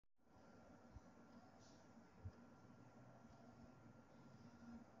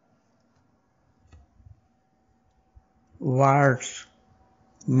WARTS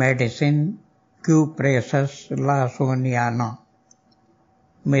medicine Cupressus Lawsoniana।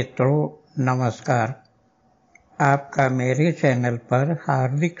 मित्रों नमस्कार, आपका मेरे चैनल पर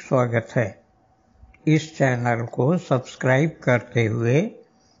हार्दिक स्वागत है। इस चैनल को सब्सक्राइब करते हुए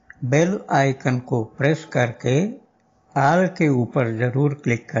बेल आइकन को प्रेस करके ऑल के ऊपर जरूर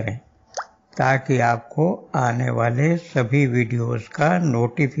क्लिक करें ताकि आपको आने वाले सभी वीडियोस का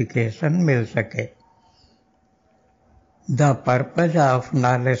नोटिफिकेशन मिल सके। The purpose of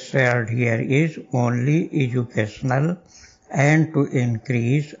knowledge shared here is only educational and to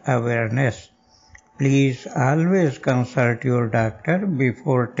increase awareness. Please always consult your doctor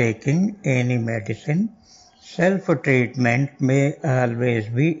before taking any medicine. Self-treatment may always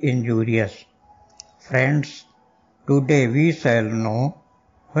be injurious. Friends, today we shall know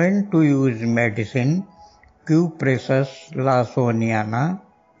when to use medicine Cupressus lawsoniana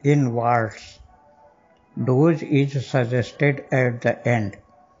in warts. Dose is suggested at the end.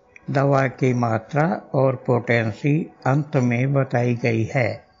 दवा की मात्रा और potency अंत में बताई गई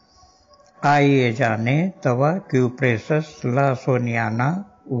है। आइए जाने दवा क्यूप्रेसस लासोनियाना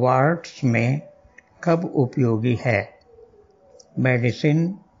वार्ट्स में कब उपयोगी है। Medicine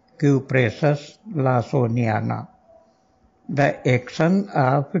क्यूप्रेसस लासोनियाना। The action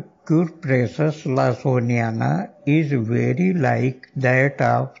of Cupressus lawsoniana is very like that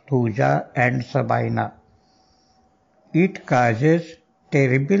of thuja and sabina. It causes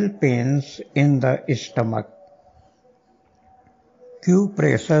terrible pains in the stomach.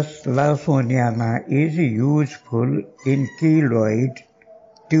 Cupressus lawsoniana is useful in keloid,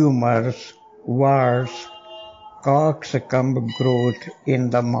 tumors, warts, cockscombgrowth in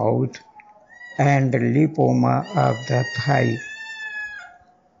the mouth, and lipoma of the thigh.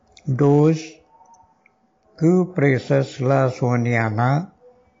 Dose Cupressus lawsoniana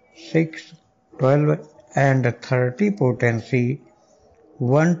 6, 12 and 30 potency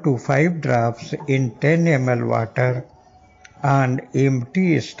 1 to 5 drops in 10 ml water on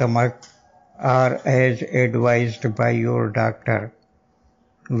empty stomach or as advised by your doctor.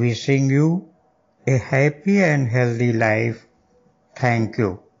 Wishing you a happy and healthy life. Thank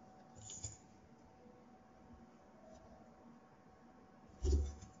you.